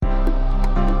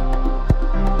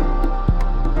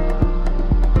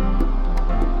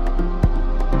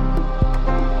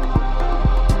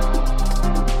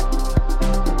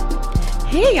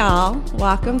Hey y'all,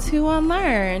 welcome to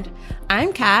Unlearned.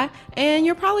 I'm Kat, and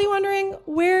you're probably wondering,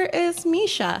 where is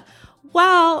Misha?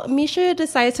 Well, Misha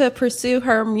decided to pursue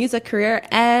her music career,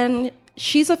 and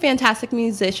she's a fantastic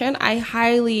musician. I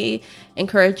highly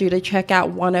encourage you to check out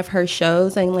one of her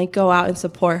shows and go out and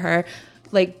support her.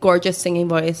 Gorgeous singing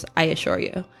voice, I assure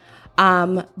you.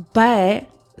 But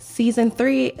season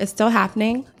 3 is still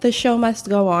happening. The show must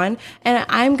go on. And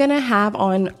I'm going to have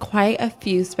on quite a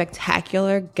few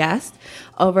spectacular guests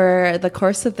over the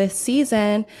course of this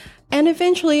season and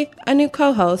eventually a new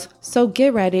co-host. So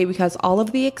get ready because all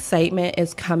of the excitement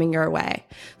is coming your way.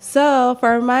 So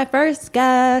for my first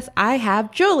guest, I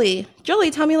have Julie. Julie,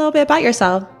 tell me a little bit about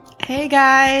yourself. Hey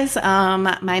guys,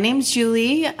 my name's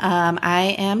Julie.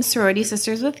 I am sorority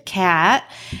sisters with Kat,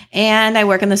 and I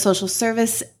work in the social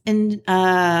service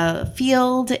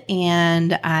field,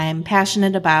 and I'm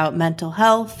passionate about mental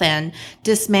health and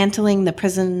dismantling the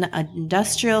prison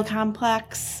industrial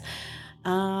complex.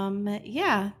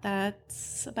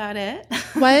 That's about it.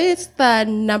 What is the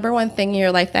number one thing in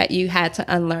your life that you had to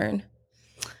unlearn?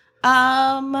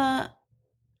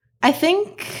 I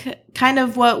think kind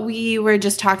of what we were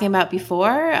just talking about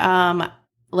before,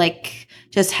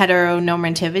 just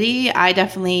heteronormativity. I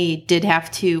definitely did have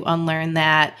to unlearn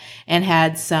that and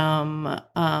had some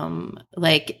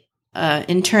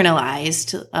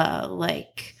internalized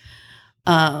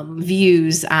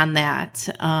views on that.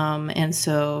 And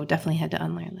so definitely had to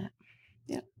unlearn that.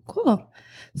 Yeah, cool.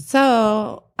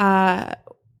 So,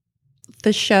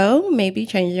 the show may be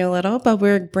changing a little, but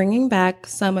we're bringing back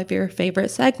some of your favorite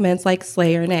segments like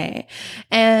Slay or Nay.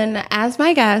 And as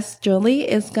my guest, Julie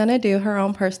is going to do her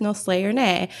own personal Slay or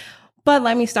Nay. But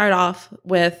let me start off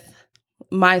with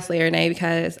my Slay or Nay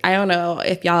because I don't know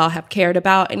if y'all have cared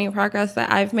about any progress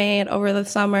that I've made over the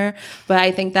summer, but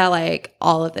I think that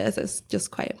all of this is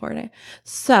just quite important.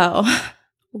 So,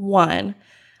 one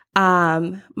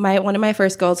of my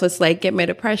first goals was get my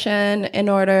depression in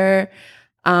order.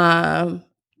 Just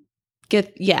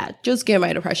get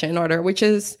my depression in order, which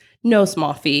is no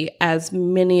small feat, as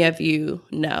many of you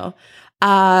know.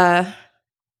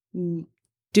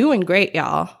 Doing great,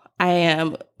 y'all.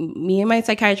 Me and my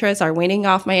psychiatrist are weaning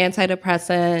off my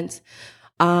antidepressants.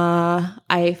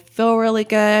 I feel really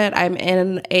good. I'm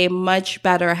in a much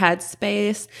better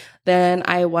headspace than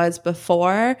I was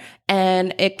before.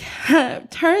 And it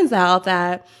turns out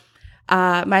that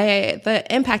the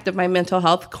impact of my mental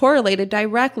health correlated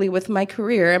directly with my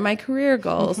career and my career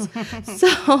goals.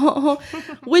 So,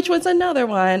 which was another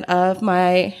one of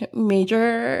my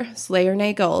major slay or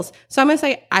nay goals. So I'm going to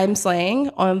say I'm slaying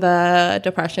on the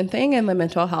depression thing and the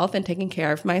mental health and taking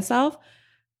care of myself.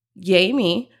 Yay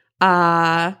me.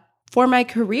 For my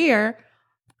career,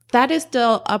 that is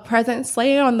still a present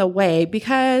slay on the way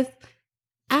because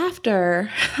after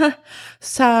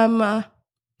some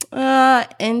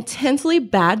intensely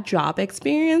bad job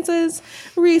experiences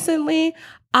recently,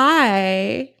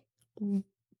 I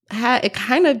had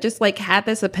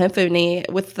this epiphany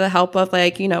with the help of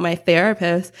my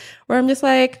therapist, where I'm just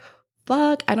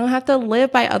fuck, I don't have to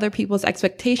live by other people's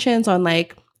expectations on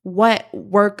what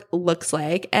work looks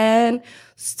like. And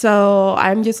so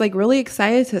I'm just really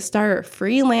excited to start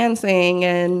freelancing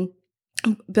and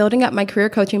building up my career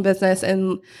coaching business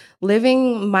and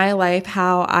living my life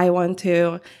how I want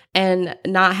to and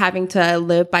not having to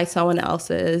live by someone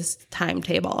else's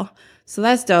timetable. So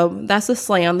that's dope. That's a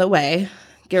slay on the way.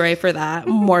 Get ready for that.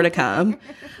 More to come.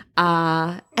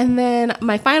 And then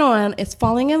my final one is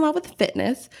falling in love with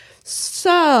fitness.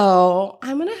 So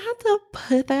I'm going to have to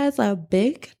put that as a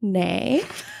big nay.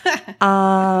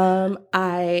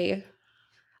 I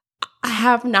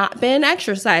have not been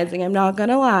exercising. I'm not going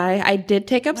to lie. I did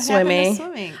take up swimming.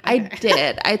 Okay. I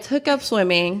did. I took up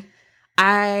swimming.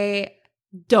 I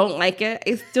don't like it.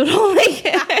 I still don't like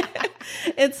it.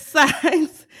 It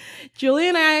sucks. Julie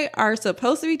and I are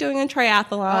supposed to be doing a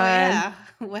triathlon. Oh, yeah.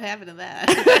 What happened to that?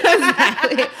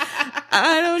 Exactly.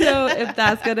 I don't know if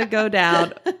that's going to go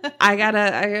down.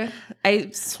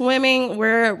 Swimming,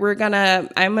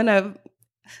 I'm going to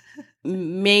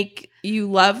make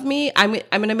you love me. I'm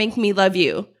going to make me love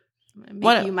you.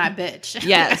 Make you my bitch.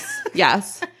 Yes.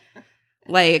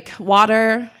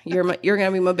 Water, you're going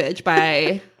to be my bitch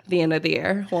by the end of the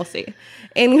year. We'll see.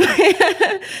 Anyway,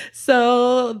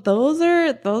 so those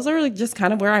are just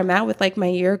kind of where I'm at with my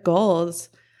year goals.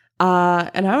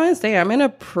 And I want to say I'm in a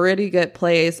pretty good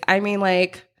place. I mean,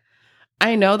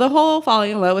 I know the whole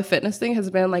falling in love with fitness thing has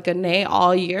been a nay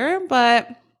all year, but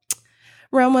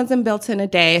Rome wasn't built in a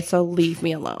day, so leave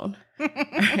me alone. All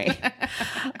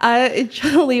right.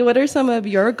 Julie, what are some of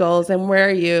your goals and where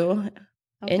are you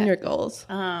in your goals?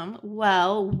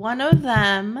 Well, one of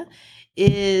them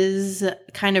is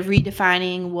kind of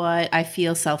redefining what I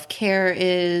feel self-care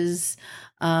is.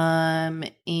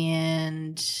 And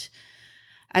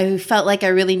I felt like I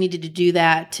really needed to do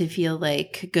that to feel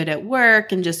like good at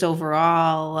work and just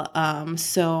overall.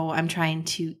 So I'm trying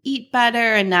to eat better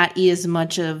and not eat as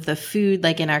much of the food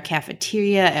like in our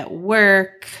cafeteria at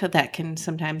work. That can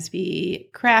sometimes be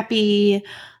crappy.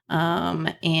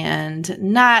 And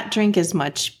not drink as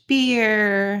much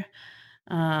beer.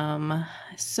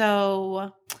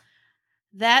 So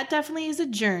that definitely is a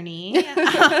journey.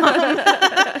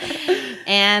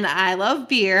 And I love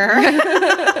beer.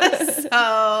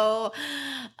 So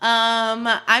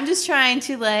I'm just trying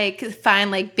to like find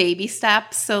like baby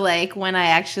steps. So like when I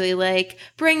actually like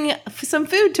bring some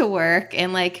food to work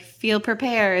and like feel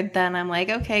prepared, then I'm like,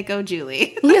 okay, go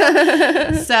Julie.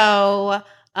 So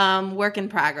work in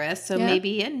progress. So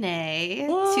maybe a nay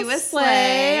to a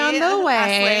sleigh on the way. A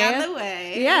sleigh on the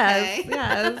way. Yes, okay.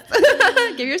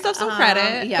 yes. Give yourself some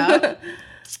credit. Yeah.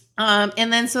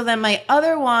 And then my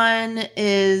other one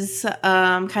is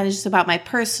kind of just about my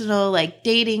personal like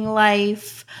dating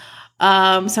life.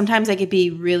 Sometimes I could be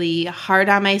really hard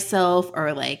on myself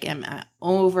or like am an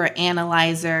over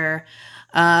analyzer.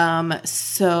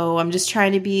 So I'm just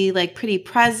trying to be like pretty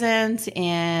present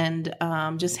and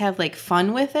just have like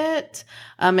fun with it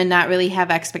and not really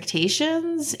have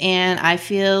expectations. And I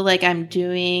feel like I'm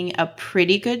doing a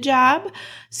pretty good job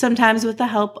sometimes with the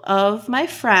help of my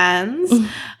friends.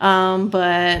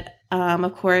 But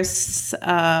of course,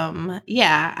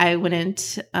 I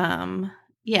wouldn't,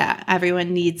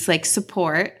 everyone needs like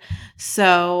support.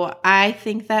 So I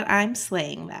think that I'm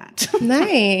slaying that.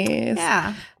 Nice.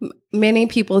 Yeah. Many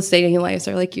people's dating lives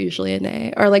are like usually a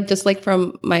nay, or like just like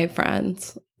from my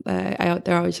friends, they're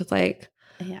always just like,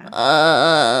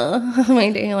 my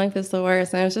dating life is the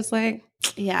worst. And I was just like,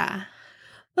 yeah.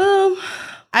 Because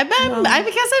I've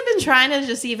been trying to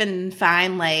just even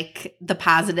find like the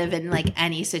positive in like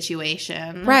any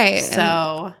situation. Right.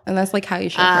 So and that's like how you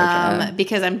should approach it.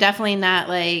 Because I'm definitely not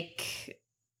like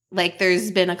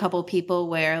there's been a couple people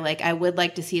where like I would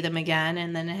like to see them again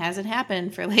and then it hasn't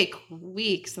happened for like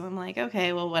weeks. So I'm like,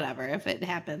 okay, well, whatever. If it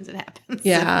happens, it happens.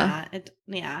 Yeah.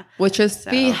 Yeah. Which is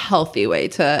the healthy way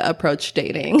to approach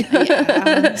dating.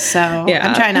 Yeah. So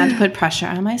I'm trying not to put pressure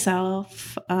on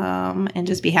myself and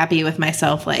just be happy with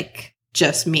myself, like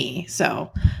just me.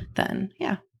 So then,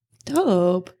 yeah.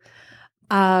 Dope.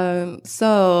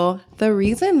 So the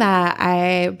reason that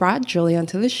I brought Julie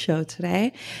onto the show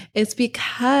today is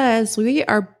because we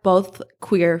are both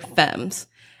queer femmes.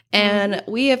 And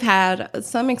we have had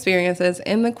some experiences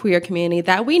in the queer community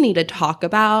that we need to talk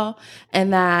about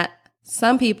and that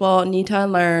some people need to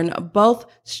unlearn, both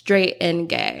straight and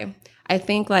gay. I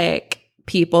think like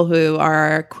people who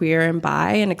are queer and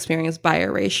bi and experience bi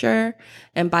erasure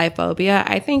and biphobia,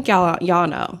 I think y'all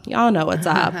know what's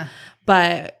up.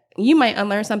 But you might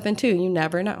unlearn something too. You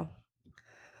never know.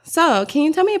 So can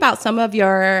you tell me about some of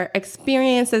your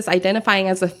experiences identifying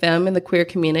as a femme in the queer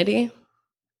community?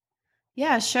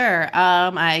 Yeah, sure.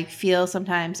 I feel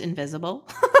sometimes invisible,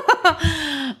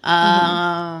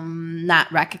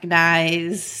 not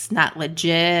recognized, not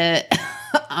legit.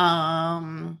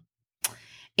 And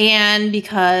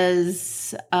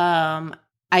because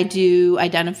I do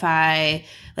identify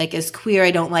like as queer,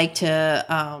 I don't like to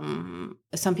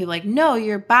some people are like, no,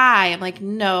 you're bi. I'm like,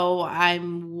 no,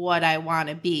 I'm what I want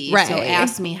to be. Right. So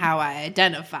ask me how I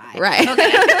identify. Right. Okay.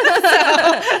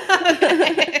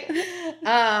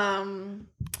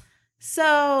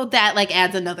 So that like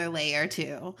adds another layer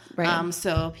too. Right.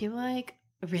 So people are like,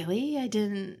 really? I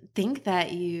didn't think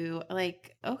that you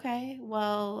like, okay,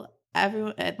 well,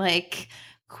 everyone like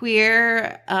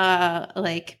queer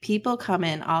like people come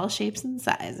in all shapes and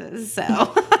sizes.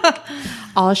 So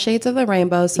all shades of the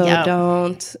rainbow. So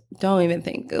don't even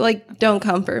think, like, don't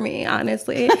come for me,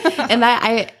 honestly. and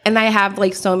I have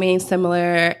like so many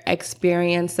similar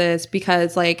experiences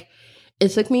because like it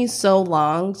took me so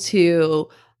long to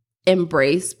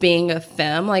embrace being a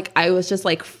femme. Like I was just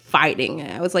like fighting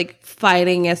it. I was like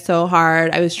fighting it so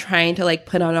hard. I was trying to like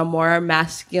put on a more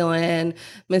masculine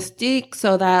mystique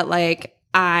so that like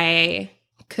I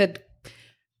can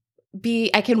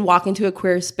walk into a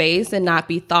queer space and not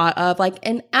be thought of like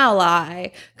an ally.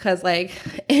 Cause like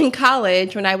in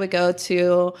college, when I would go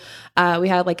to, we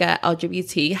had like a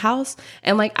LGBT house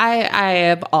and like I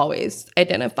have always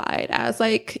identified as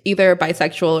like either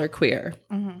bisexual or queer.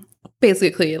 Mm-hmm.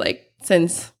 Basically like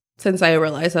since I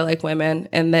realized I like women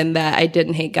and then that I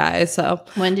didn't hate guys. So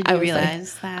when did you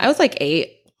realize that? I was like 8.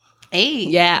 8?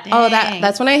 Yeah. Dang. Oh,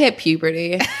 that's when I hit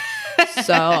puberty.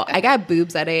 So I got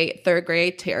boobs at third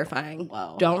grade. Terrifying.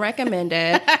 Whoa. Don't recommend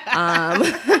it.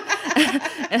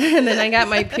 And then I got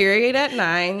my period at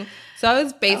 9. So I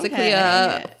was basically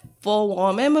a full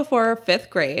woman before 5th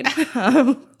grade.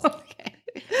 Okay.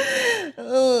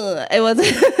 It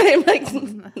wasn't like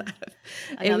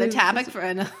Another topic for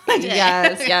another day.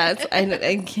 Yes.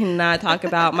 I cannot talk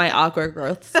about my awkward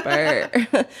growth spurt.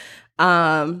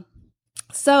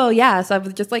 So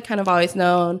I've just like kind of always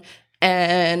known,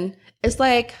 and it's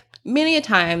like many a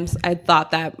times I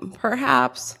thought that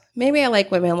perhaps maybe I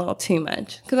like women a little too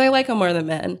much because I like them more than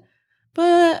men,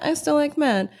 but I still like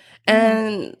men.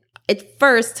 And it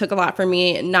first took a lot for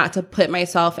me not to put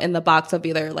myself in the box of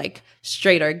either like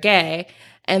straight or gay.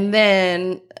 And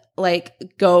then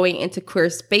like going into queer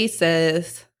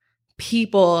spaces,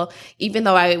 people, even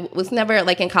though I was never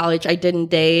like in college, I didn't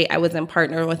date, I wasn't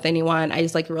partnered with anyone. I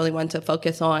just like really wanted to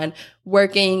focus on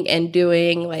working and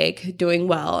doing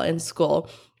well in school.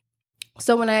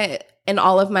 So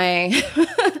all of my,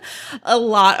 a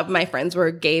lot of my friends were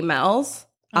gay males.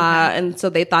 And so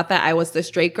they thought that I was the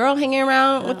straight girl hanging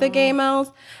around with the gay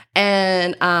males.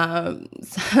 And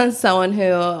someone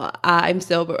who I'm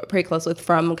still pretty close with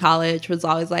from college was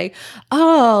always like,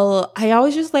 oh, I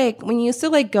always just like, when you used to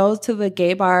like go to the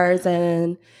gay bars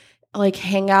and like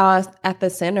hang out at the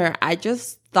center, I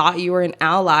just thought you were an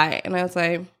ally. And I was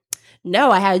like,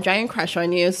 no, I had a giant crush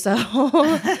on you. So,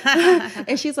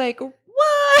 and she's like,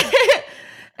 what?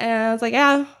 And I was like,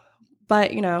 yeah,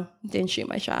 but didn't shoot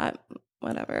my shot.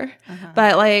 Whatever.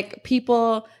 But like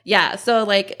people, so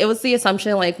like it was the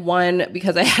assumption, like one,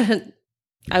 because I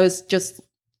was just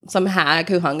some hag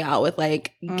who hung out with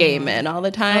like gay men all the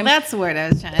time. Well, that's the word I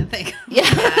was trying to think of.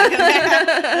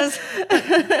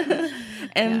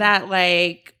 And that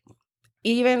like,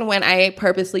 even when I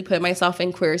purposely put myself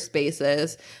in queer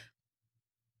spaces,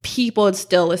 people would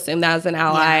still assume that as an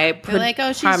ally. They're like,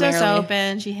 oh, she's just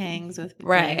open. She hangs with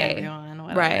everyone.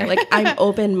 Whatever. Right. Like, I'm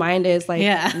open-minded. It's like,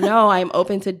 no, I'm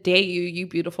open to date you, you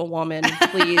beautiful woman.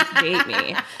 Please date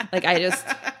me. Like,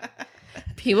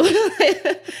 people,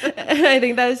 I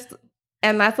think that's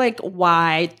like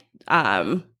why,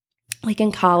 like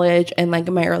in college and like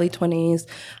in my early 20s,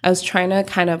 I was trying to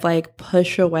kind of like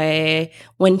push away,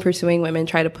 when pursuing women,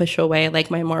 try to push away like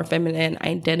my more feminine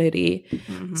identity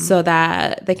so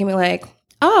that they can be like,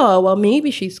 oh, well,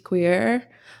 maybe she's queer.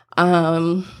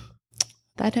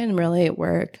 That didn't really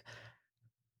work.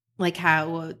 Like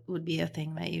what would be a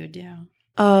thing that you would do?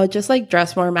 Oh, just like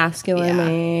dress more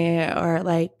masculinely or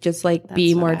like just like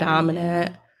be more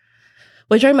dominant.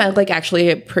 Which I'm like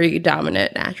actually pretty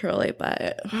dominant naturally,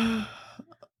 but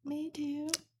me too.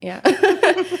 Yeah.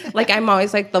 Like I'm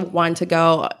always like the one to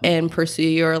go and pursue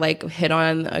you or like hit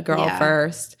on a girl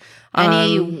first.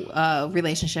 Any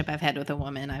relationship I've had with a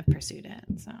woman, I've pursued it.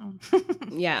 So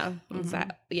yeah,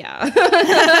 exactly. Yeah.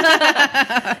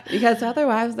 Because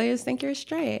otherwise they just think you're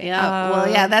straight. Yeah. Well,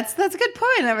 yeah, that's a good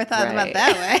point. I never thought about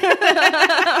that way.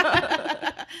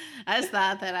 I just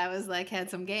thought that I was like had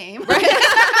some game. Right.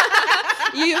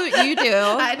 You do.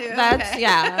 I do. That's okay.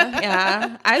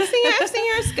 Yeah. I've seen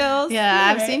your skills.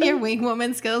 Yeah, I've seen your wing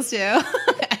woman skills too.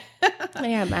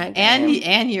 Yeah, my game.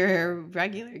 And your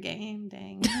regular game,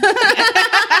 dang.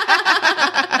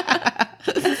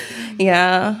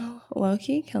 Yeah, low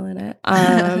key killing it.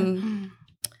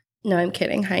 No, I'm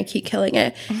kidding. High key killing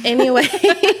it. Anyway,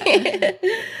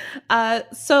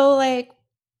 so like,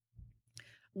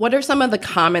 what are some of the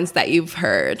comments that you've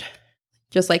heard?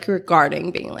 Just like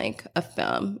regarding being like a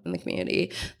femme in the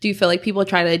community, do you feel like people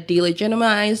try to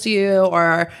delegitimize you,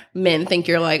 or men think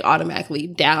you're like automatically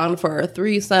down for a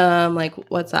threesome?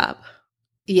 Like, what's up?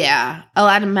 Yeah, a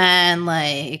lot of men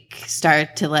like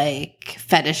start to like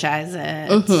fetishize it.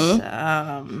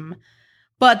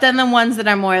 But then the ones that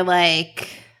are more like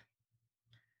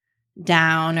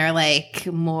down or like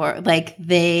more like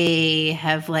they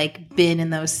have like been in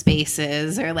those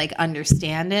spaces or like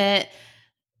understand it,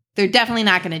 they're definitely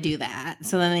not going to do that.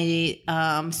 So then they,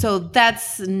 so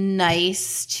that's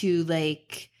nice to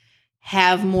like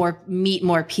meet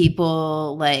more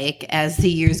people like as the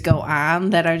years go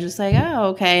on that are just like, oh,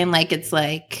 okay. And like, it's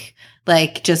like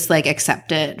just like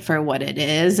accept it for what it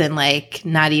is. And like,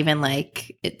 not even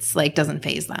like, it's like, doesn't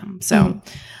faze them. So,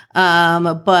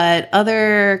 but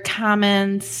other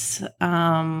comments,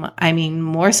 I mean,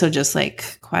 more so just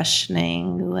like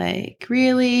questioning, like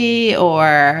really,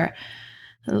 or,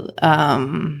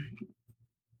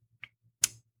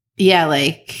 yeah,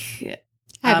 like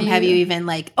Have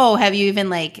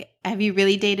you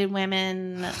really dated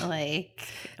women? Like,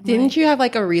 didn't you have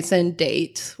like a recent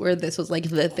date where this was like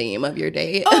the theme of your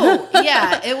date? Oh,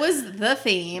 yeah, it was the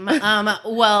theme.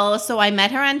 Well, so I met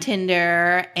her on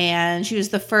Tinder, and she was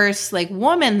the first like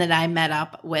woman that I met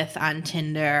up with on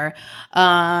Tinder.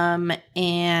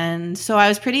 And so I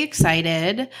was pretty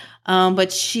excited.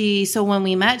 But so when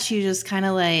we met, she was just kind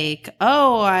of like,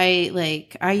 "Oh,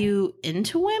 are you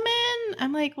into women?"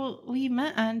 I'm like, "Well, we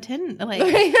met on Tinder. Like,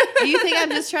 do you think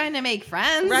I'm just trying to make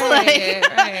friends?" Right.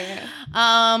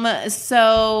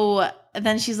 So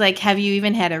then she's like, "Have you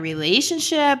even had a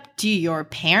relationship? Do your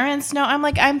parents know?" I'm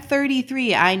like, "I'm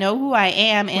 33. I know who I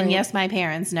am, and yes, my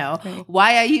parents know. Right.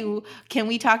 Why are you? Can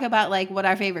we talk about like what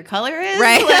our favorite color is?"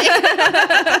 Right.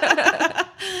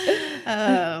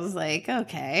 I was like,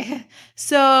 okay.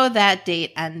 So that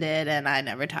date ended, and I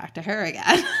never talked to her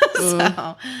again.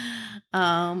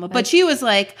 But she was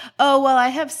like, "Oh, well, I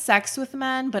have sex with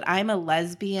men, but I'm a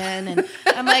lesbian." And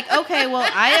I'm like, "Okay, well,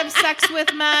 I have sex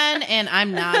with men, and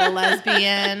I'm not a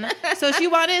lesbian." So she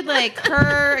wanted like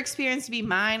her experience to be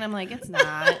mine. I'm like, it's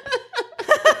not.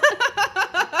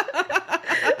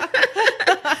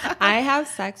 I have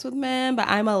sex with men, but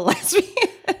I'm a lesbian.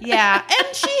 Yeah.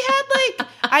 And she had like,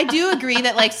 I do agree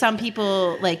that like some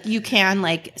people like you can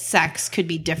like sex could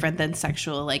be different than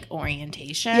sexual like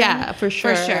orientation. Yeah, for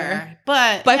sure.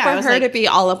 But yeah, for her like, to be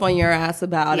all up on your ass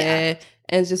about it,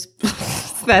 and just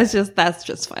that's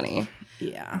just funny.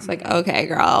 Yeah. It's like, okay,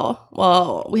 girl.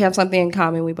 Well, we have something in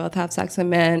common. We both have sex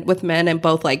with men and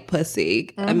both like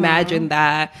pussy. Mm-hmm. Imagine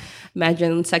that.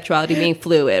 Imagine sexuality being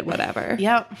fluid, whatever.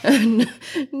 Yep.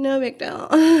 No big deal.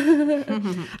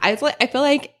 Mm-hmm. I feel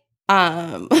like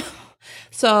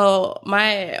so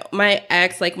my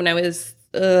ex, like when I was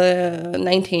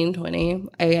 19, 20,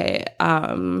 I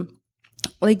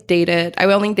like dated. I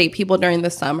would only date people during the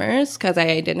summers because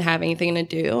I didn't have anything to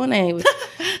do and I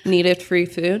needed free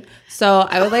food. So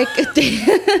I would like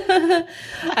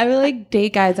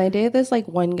date guys. I dated this like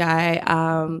one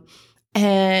guy.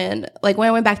 And like when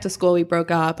I went back to school, we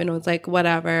broke up and it was like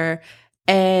whatever.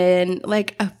 And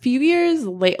like a few years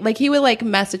late, like he would like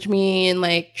message me and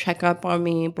like check up on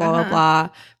me, blah, blah, blah.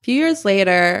 A few years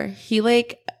later, he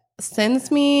like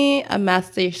sends me a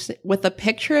message with a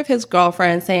picture of his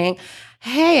girlfriend saying,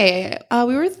 "Hey,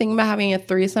 we were thinking about having a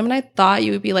threesome and I thought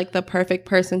you would be like the perfect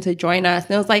person to join us."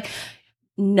 And I was like,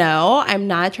 "No, I'm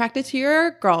not attracted to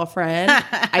your girlfriend.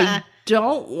 I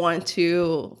don't want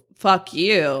to fuck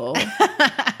you.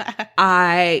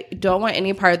 I don't want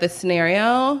any part of this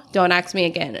scenario. Don't ask me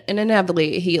again." And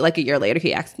inevitably, he like a year later,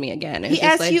 he asked me again. He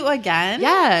asked like, you again?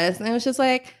 Yes. And it was just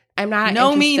like, I'm not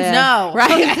no interested. Means no.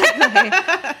 Right.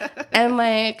 Exactly. And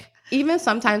like, even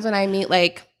sometimes when I meet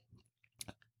like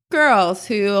girls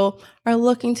who are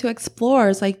looking to explore,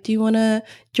 it's like, do you want to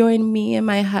join me and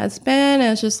my husband?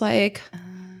 And it's just like,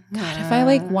 God, if I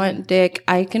like want dick,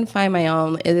 I can find my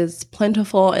own. It is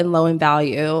plentiful and low in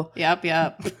value. Yep.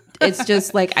 It's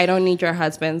just like, I don't need your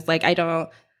husband's. Like, I don't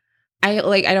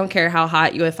care how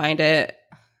hot you would find it.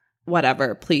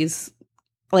 Whatever, please.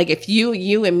 Like, if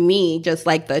you and me, just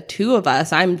like the two of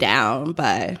us, I'm down.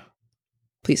 But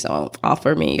please don't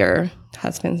offer me your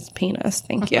husband's penis.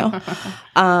 Thank you.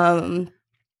 And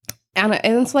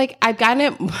it's like, I've gotten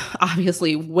it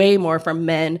obviously way more from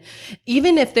men,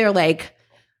 even if they're like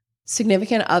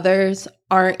significant others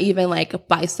aren't even like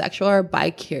bisexual or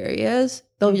bi-curious.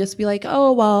 They'll just be like,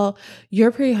 "Oh, well,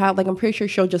 you're pretty hot. Like, I'm pretty sure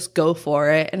she'll just go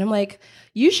for it." And I'm like,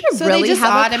 you should really they just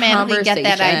have automatically a get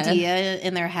that idea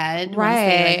in their head, right? Once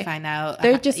they like find out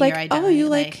they're just your like, identity. "Oh, you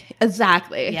like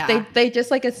exactly." Yeah. They just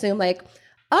like assume like,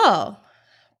 "Oh,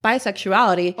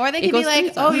 bisexuality," or they could be like,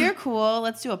 threesome. "Oh, you're cool.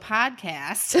 Let's do a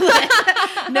podcast."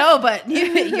 No, but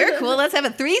you're cool. Let's have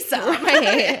a threesome.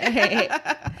 Right.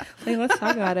 Like, let's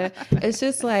talk about it. It's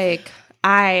just like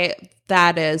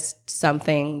that is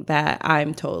something that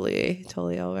I'm totally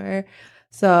over.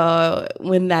 So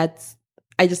when I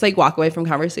just like walk away from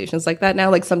conversations like that now.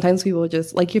 Like sometimes people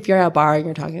just like, if you're at a bar and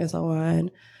you're talking to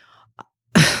someone,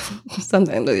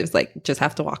 sometimes they just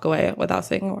have to walk away without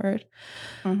saying a word.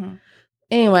 Mm-hmm.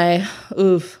 Anyway,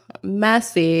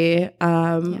 messy.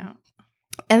 Yeah.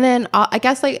 And then I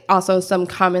guess like also some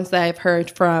comments that I've heard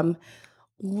from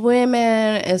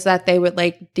women is that they would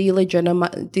like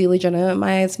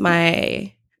delegitimize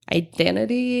my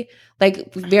identity,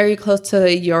 like very close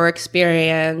to your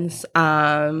experience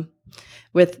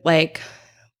with like,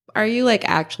 are you like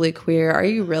actually queer? Are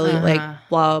you really like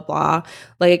blah, blah?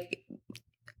 Like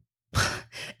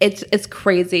it's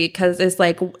crazy because it's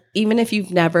like, even if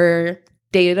you've never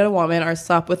dated a woman or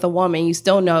slept with a woman, you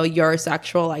still know your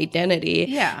sexual identity.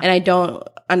 Yeah. And I don't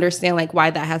understand like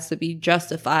why that has to be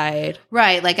justified.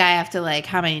 Right. Like I have to like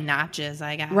how many notches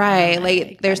I got. Right.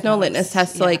 Like there's no litmus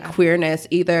test to like queerness.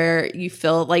 Either you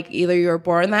feel like either you're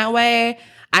born that way.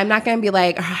 I'm not going to be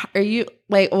like, are you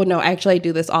like, oh no, actually I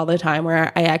do this all the time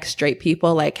where I ask straight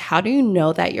people like, how do you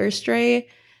know that you're straight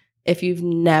if you've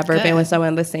never been with someone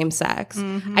of the same sex?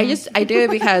 Mm-hmm. I do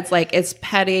it because like it's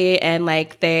petty and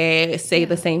like they say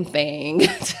the same thing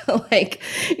to like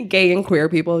gay and queer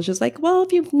people. It's just like, well,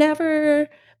 if you've never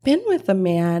been with a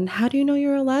man, how do you know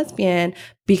you're a lesbian?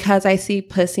 Because I see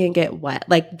pussy and get wet.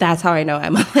 Like that's how I know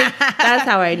I'm like, that's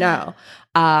how I know.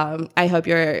 I hope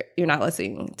you're not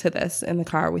listening to this in the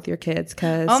car with your kids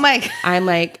because I'm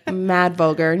like mad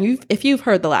vulgar. And if you've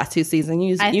heard the last 2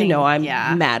 seasons, you know I'm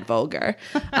mad vulgar.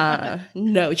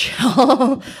 No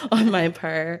chill on my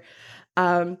part.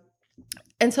 And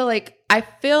so like I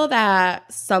feel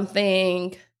that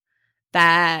something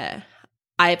that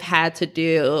I've had to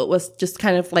do was just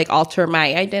kind of like alter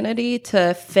my identity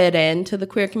to fit into the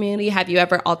queer community. Have you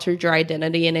ever altered your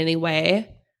identity in any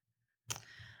way?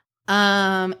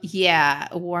 Yeah,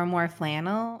 wore more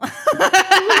flannel.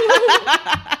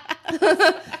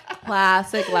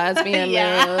 Classic lesbian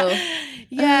move.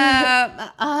 Yeah.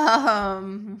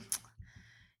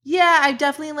 Yeah, I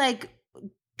definitely like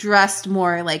dressed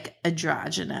more like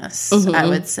androgynous, I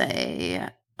would say.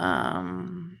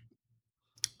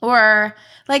 Or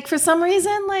like for some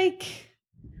reason, like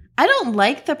I don't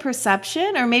like the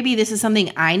perception, or maybe this is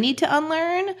something I need to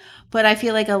unlearn, but I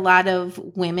feel like a lot of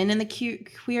women in the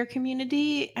queer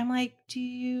community, I'm like, do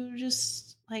you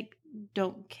just like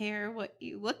don't care what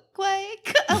you look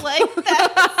like? Like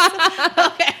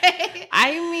that. Okay.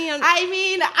 I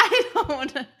mean, I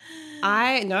don't.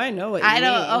 I know what you mean.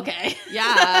 Okay. Yeah.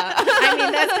 I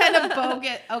mean, that's kind of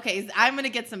bogus. Okay, I'm going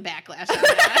to get some backlash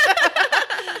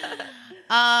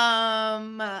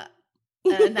on that.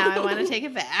 Now I want to take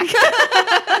it back.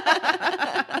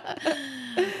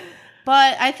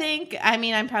 But I think,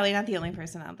 I'm probably not the only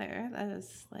person out there that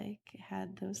has like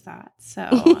had those thoughts. So,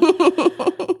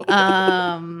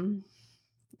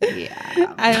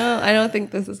 yeah. I don't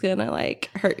think this is gonna like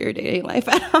hurt your dating life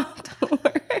at all. Don't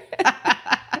worry.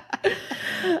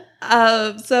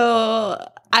 So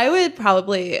I would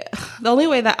probably, the only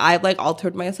way that I've like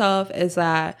altered myself is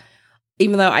that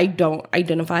even though I don't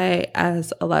identify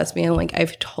as a lesbian, like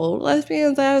I've told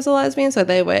lesbians that I was a lesbian, so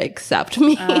they would accept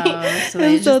me. Oh, so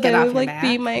they just get off your like back?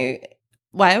 be my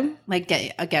what? Like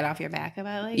get off your back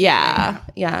about like yeah.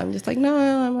 I'm just like no,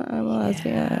 I'm a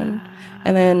lesbian,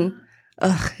 and then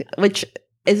which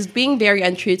is being very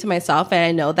untrue to myself, and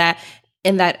I know that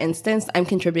in that instance I'm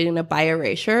contributing to bi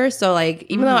erasure. So like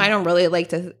even though I don't really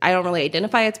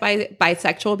identify as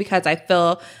bisexual because I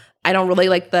feel I don't really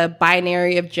like the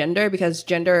binary of gender because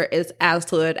gender is as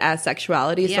fluid as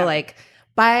sexuality. Yeah. So like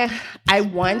I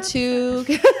want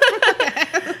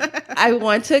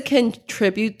to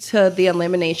contribute to the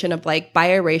elimination of like bi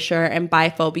erasure and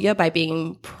biphobia by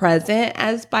being present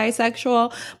as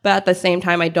bisexual, but at the same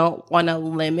time I don't want to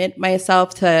limit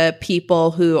myself to people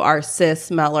who are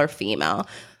cis, male, or female.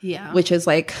 Yeah. Which is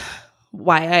like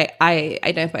why I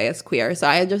identify as queer. So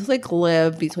I just like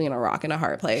live between a rock and a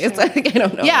hard place. Sure. Like I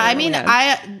don't know. Yeah, I mean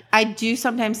I do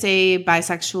sometimes say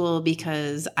bisexual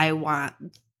because I want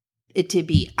it to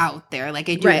be out there. Like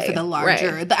I do it for the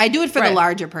larger I do it for the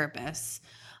larger purpose.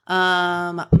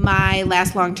 My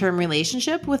last long-term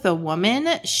relationship with a woman,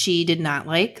 she did not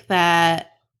like that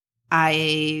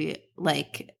I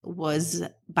like was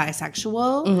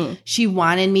bisexual. Mm-hmm. She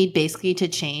wanted me basically to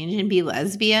change and be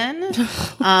lesbian.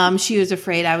 She was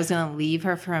afraid I was going to leave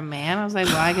her for a man. I was like,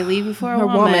 well, I could leave you for a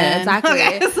woman. Exactly.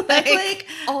 Okay, that's like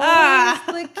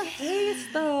always the case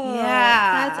though.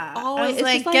 Yeah. That's always. I was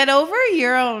like, get over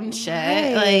your own shit.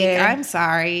 Right. Like, I'm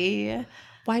sorry.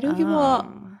 Why do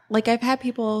people... Like, I've had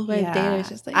people who I've dated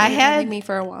just like, leave me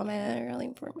for a woman or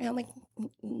leave for me. I'm like,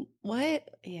 what?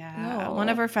 Yeah. No. One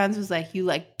of her friends was like, you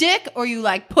like dick or you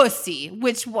like pussy?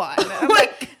 Which one? I'm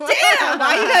like, damn,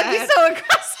 why you gotta be so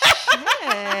aggressive?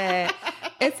 Shit.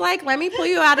 It's like, let me pull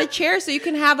you out a chair so you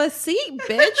can have a seat,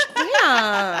 bitch.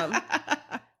 Damn.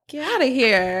 Get out of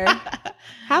here.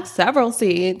 Have several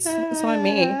seats. It's on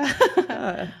me.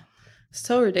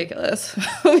 So ridiculous.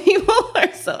 People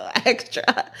are so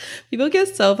extra. People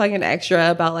get so fucking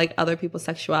extra about like other people's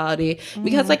sexuality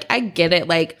because like I get it.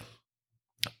 Like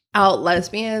out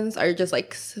lesbians are just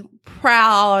like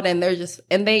proud and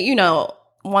they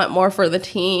want more for the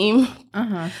team.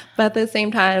 But at the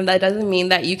same time, that doesn't mean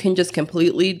that you can just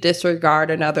completely disregard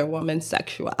another woman's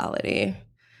sexuality.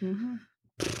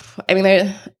 I mean,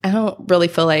 I don't really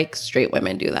feel like straight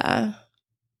women do that.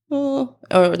 Well,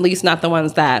 or at least not the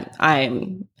ones that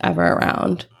I'm ever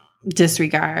around.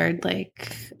 disregard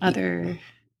like other.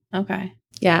 Okay.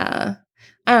 Yeah.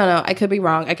 I don't know. I could be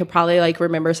wrong. I could probably like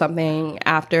remember something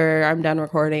after I'm done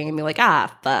recording and be like,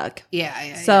 fuck.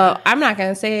 Yeah. So I'm not going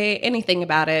to say anything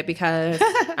about it because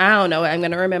I don't know what I'm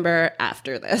going to remember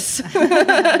after this.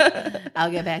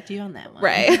 I'll get back to you on that one.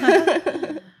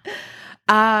 Right.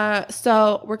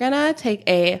 So we're going to take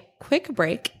a quick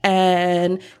break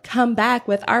and come back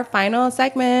with our final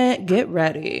segment. Get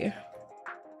ready.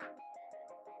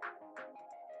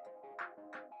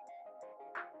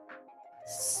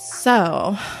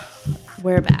 So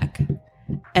we're back.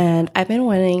 And I've been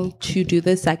wanting to do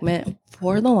this segment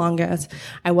for the longest.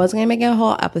 I wasn't going to make it a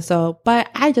whole episode, but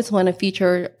I just want to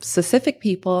feature specific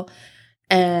people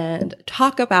and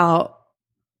talk about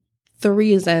the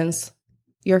reasons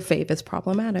your fave is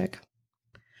problematic.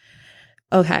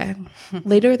 Okay.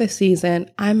 Later this season,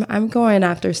 I'm going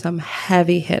after some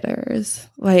heavy hitters.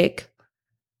 Like,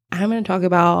 I'm going to talk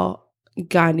about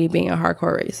Gandhi being a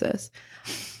hardcore racist.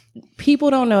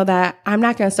 People don't know that. I'm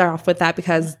not going to start off with that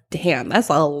because, damn, that's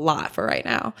a lot for right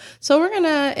now. So we're going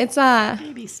to, it's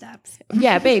baby steps.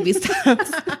 Yeah, baby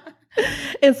steps.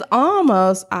 It's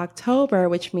almost October,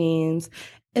 which means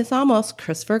it's almost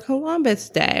Christopher Columbus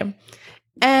Day.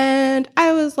 And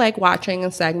I was like watching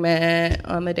a segment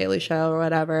on the Daily Show or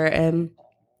whatever, and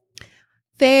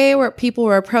people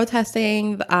were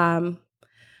protesting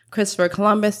Christopher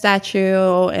Columbus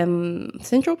statue in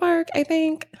Central Park, I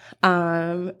think.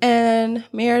 And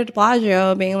Mayor de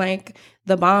Blasio being like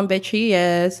the bomb bitch he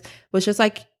is, was just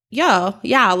like, yo,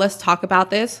 yeah, let's talk about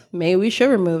this. Maybe we should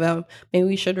remove him. Maybe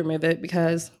we should remove it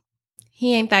because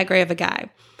he ain't that great of a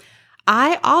guy.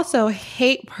 I also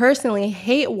personally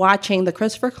hate watching the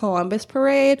Christopher Columbus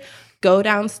parade go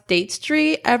down State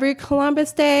Street every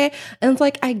Columbus Day. And it's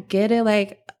like, I get it.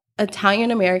 Like, Italian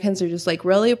Americans are just like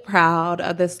really proud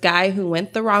of this guy who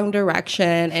went the wrong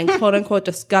direction and quote unquote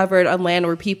discovered a land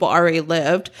where people already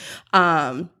lived.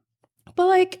 But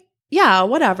like, yeah,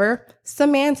 whatever.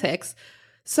 Semantics.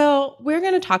 So we're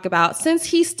going to talk about, since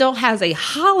he still has a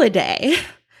holiday,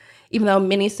 even though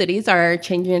many cities are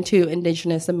changing into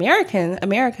Indigenous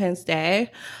Americans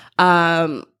Day,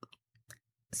 since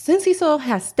he still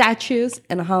has statues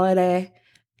and a holiday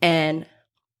and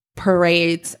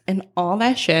parades and all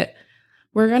that shit,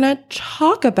 we're going to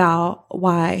talk about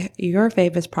why your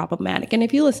fave is problematic. And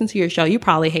if you listen to your show, you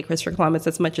probably hate Christopher Columbus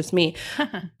as much as me,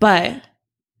 but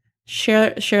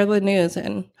share the news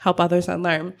and help others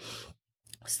unlearn.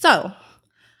 So,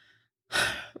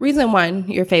 reason one,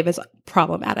 your fave is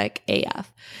problematic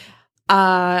AF.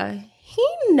 He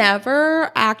never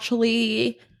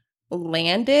actually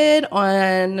landed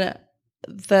on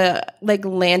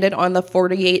the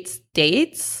 48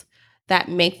 states that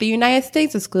make the United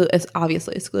States, is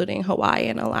obviously excluding Hawaii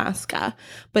and Alaska.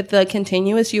 But the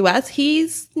continuous U.S.,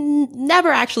 he's never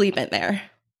actually been there.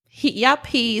 He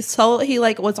was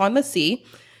on the sea,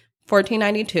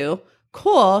 1492.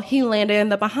 Cool, he landed in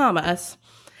the Bahamas.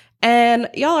 And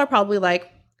y'all are probably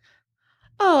like,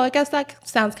 oh, I guess that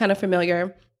sounds kind of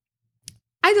familiar.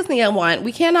 I just need one.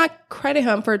 We cannot credit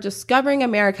him for discovering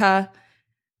America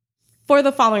for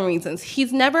the following reasons.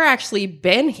 He's never actually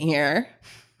been here.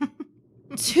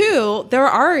 2, there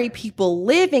are already people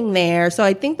living there. So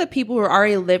I think the people who are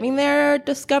already living there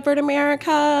discovered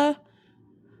America.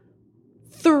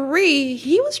 3,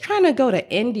 he was trying to go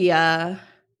to India.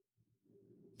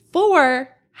 4,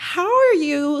 how are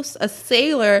you a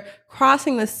sailor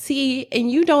crossing the sea and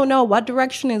you don't know what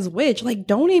direction is which? Like,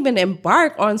 don't even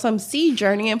embark on some sea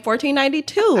journey in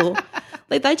 1492.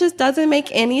 Like, that just doesn't make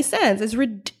any sense.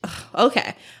 It's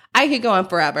okay. I could go on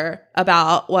forever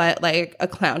about what like a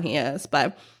clown he is,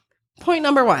 but point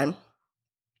number 1,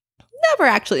 never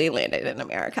actually landed in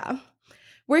America.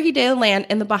 Where he did land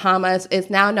in the Bahamas is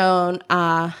now known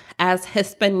as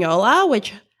Hispaniola,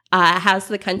 which has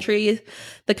the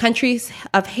countries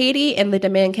of Haiti and the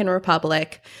Dominican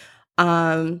Republic.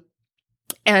 And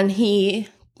he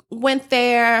went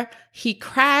there. He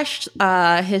crashed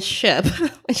his ship,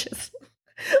 which is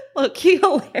low-key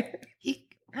hilarious.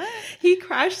 He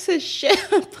crashed his ship.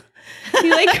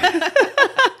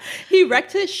 He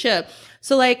wrecked his ship.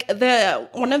 So like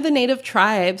one of the native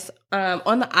tribes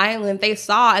on the island, they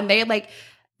saw and they like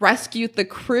rescued the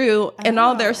crew and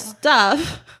all their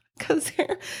stuff because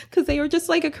they were just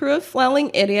like a crew of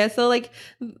flailing idiots. So like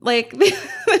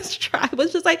this tribe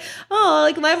was just like, oh,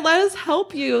 like let us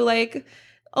help you. Like,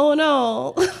 oh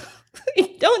no,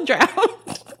 don't drown.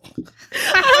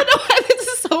 I don't know why this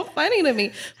is so funny to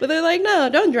me, but they're like, no,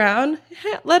 don't drown.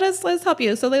 Let's help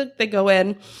you. So they go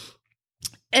in,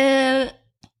 and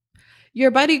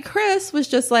your buddy Chris was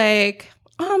just like,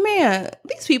 oh man,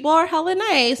 these people are hella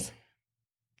nice.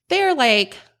 they're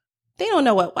like, they don't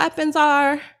know what weapons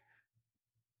are.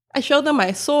 I showed them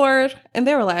my sword, and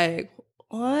they were like,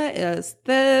 what is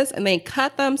this? And they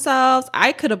cut themselves.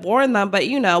 I could have warned them, but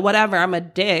whatever. I'm a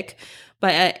dick.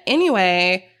 But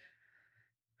anyway,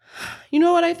 you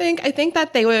know what I think? I think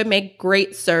that they would make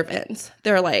great servants.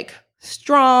 They're like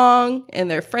strong and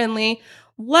they're friendly.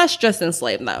 Let's just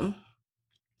enslave them.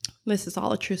 This is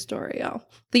all a true story, y'all.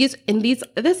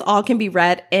 This all can be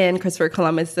read in Christopher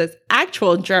Columbus's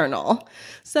actual journal.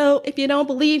 So if you don't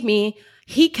believe me,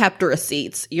 he kept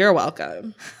receipts. You're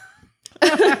welcome.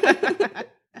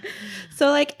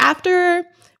 So like after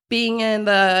being in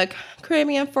the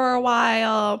Caribbean for a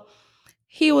while,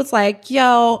 he was like,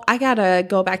 yo, I gotta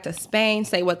go back to Spain,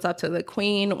 say what's up to the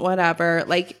queen, whatever.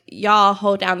 Like, y'all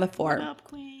hold down the fort. What up,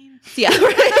 queen? Yeah,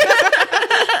 right.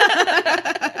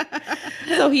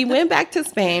 So he went back to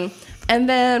Spain and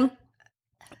then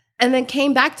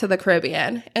came back to the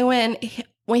Caribbean. And when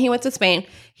he went to Spain,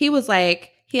 he was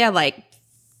like, he had like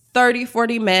 30,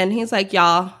 40 men. He's like,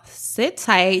 y'all, sit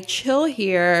tight, chill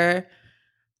here.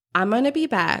 I'm going to be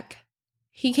back.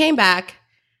 He came back.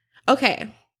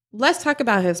 Okay, let's talk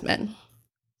about his men.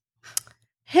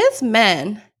 His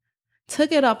men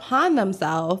took it upon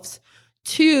themselves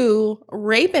to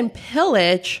rape and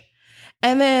pillage.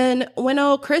 And then when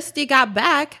old Christie got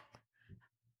back,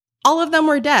 all of them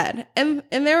were dead. And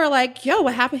they were like, yo,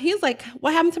 what happened? He's like,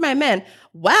 what happened to my men?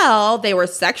 Well, they were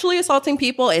sexually assaulting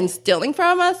people and stealing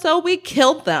from us, so we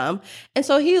killed them. And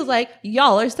so he was like,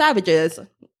 y'all are savages.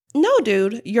 No,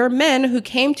 dude, your men who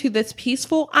came to this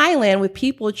peaceful island with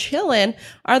people chilling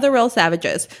are the real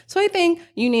savages. So I think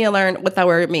you need to learn what that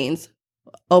word means.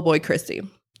 Oh boy, Christy.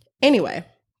 Anyway.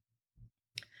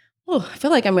 Oh, I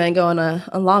feel like I'm going to go on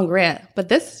a long rant, but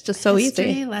this is just so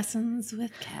History easy. lessons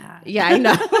with Kat. Yeah, I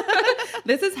know.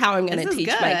 This is how I'm going to teach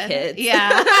my kids. Yeah.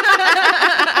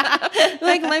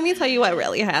 Like, let me tell you what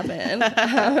really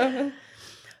happened.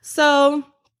 So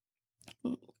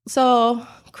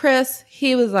Chris,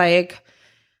 he was like,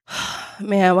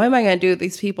 man, what am I going to do with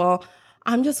these people?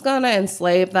 I'm just going to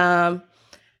enslave them.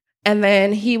 And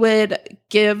then he would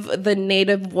give the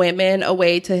native women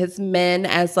away to his men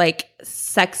as like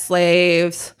sex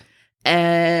slaves.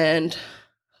 And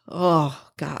oh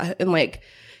God. And like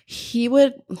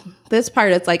this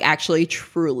part is like actually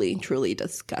truly, truly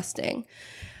disgusting.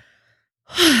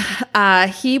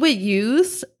 He would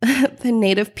use the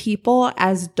native people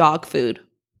as dog food.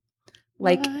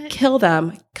 Like kill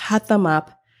them, cut them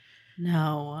up.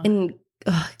 No. And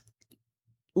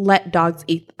let dogs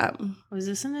eat them. Was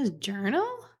this in his journal?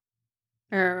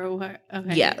 Or what?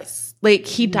 Okay. Yes. Like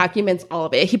he documents all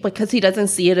of it. Because he doesn't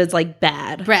see it as like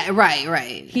bad.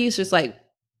 Right. He's just like,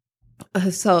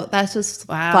 so that's just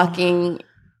fucking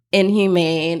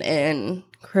inhumane, and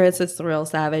Chris is the real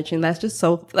savage, and that's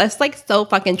like so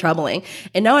fucking troubling.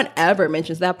 And no one ever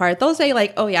mentions that part. They'll say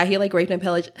like, oh yeah, he like raped and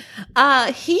pillaged.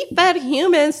 He fed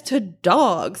humans to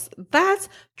dogs. That's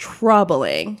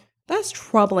troubling. That's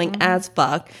troubling as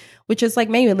fuck, which is like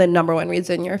maybe the number one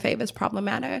reason your fave is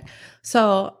problematic.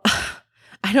 So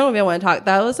I don't even want to talk.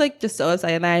 That was like just so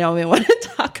exciting that I don't even want to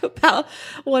talk about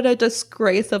what a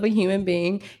disgrace of a human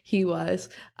being he was.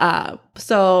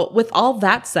 So with all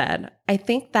that said, I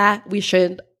think that we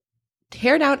should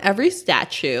tear down every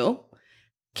statue,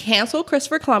 cancel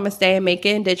Christopher Columbus Day and make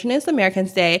it Indigenous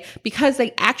Americans Day, because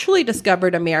they actually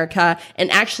discovered America and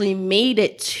actually made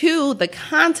it to the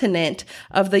continent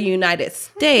of the United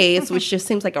States, which just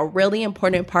seems like a really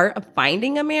important part of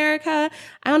finding America.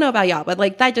 I don't know about y'all, but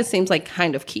like that just seems like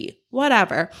kind of key.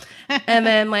 Whatever. And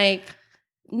then like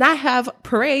not have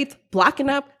parades blocking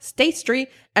up State Street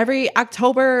every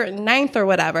October 9th or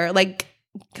whatever. Like,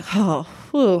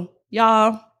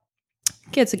 y'all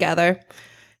get together.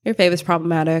 Your fave is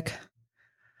problematic.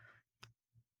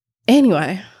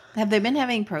 Anyway. Have they been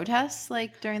having protests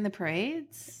like during the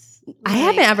parades? I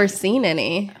haven't ever seen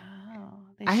any. Oh,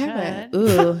 I haven't.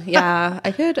 Ooh, yeah.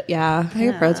 I could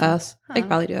protest. I could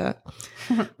probably do that.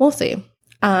 We'll see.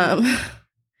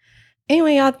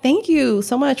 Anyway, y'all, thank you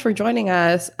so much for joining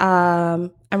us.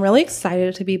 I'm really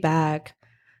excited to be back.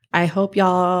 I hope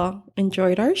y'all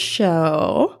enjoyed our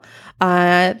show.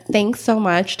 Thanks so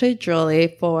much to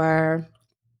Julie for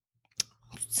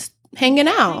hanging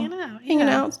out.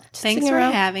 Thanks for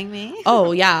having me.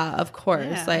 Oh yeah, of course.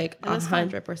 Yeah, like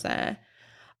 100%.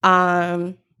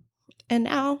 And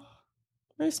now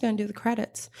we're just gonna do the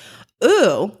credits.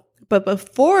 Ooh, but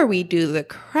before we do the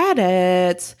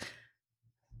credits,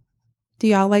 do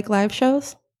y'all like live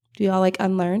shows? Do y'all like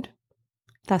Unlearned?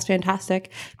 That's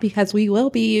fantastic, because we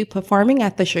will be performing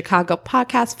at the Chicago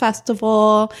Podcast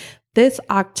Festival this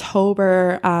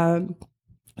October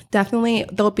definitely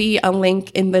there'll be a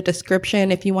link in the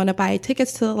description if you want to buy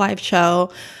tickets to the live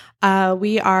show.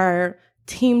 We are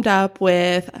teamed up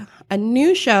with a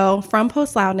new show from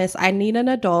Post Loudness, I Need an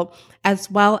Adult, as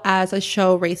well as a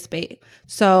show, Race Bait.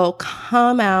 So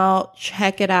come out,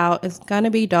 check it out. It's going to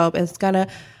be dope.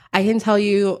 I can tell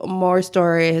you more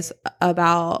stories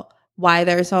about why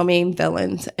there's so many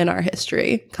villains in our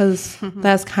history, because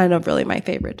that's kind of really my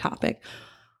favorite topic.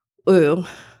 Ooh,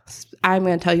 I'm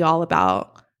going to tell you all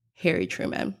about Harry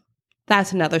Truman.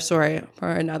 That's another story for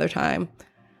another time.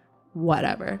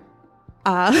 Whatever.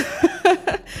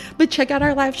 But check out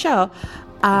our live show.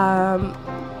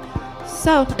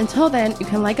 So until then, you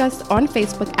can like us on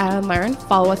Facebook at Unlearn,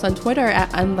 follow us on Twitter at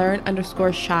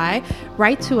unlearn_shy,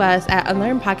 write to us at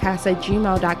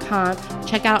unlearnpodcast@gmail.com,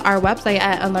 check out our website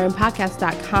at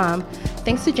unlearnpodcast.com.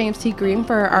 Thanks to James T. Green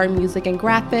for our music and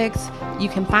graphics. You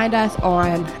can find us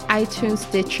on iTunes,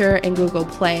 Stitcher, and Google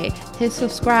Play. Hit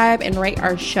subscribe and rate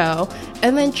our show.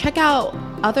 And then check out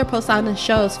other Post Loudness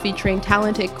shows featuring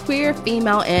talented queer,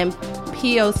 female, and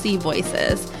POC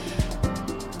voices.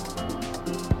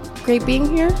 Great being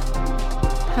here.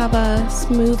 Have a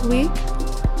smooth week.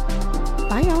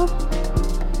 Bye, y'all.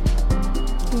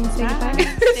 Can you say goodbye?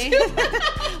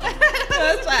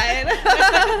 That's fine.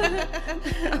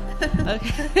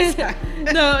 Okay. Sorry.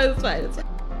 No, it's fine. It's fine.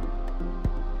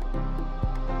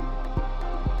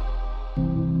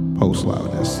 Post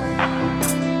Loudness.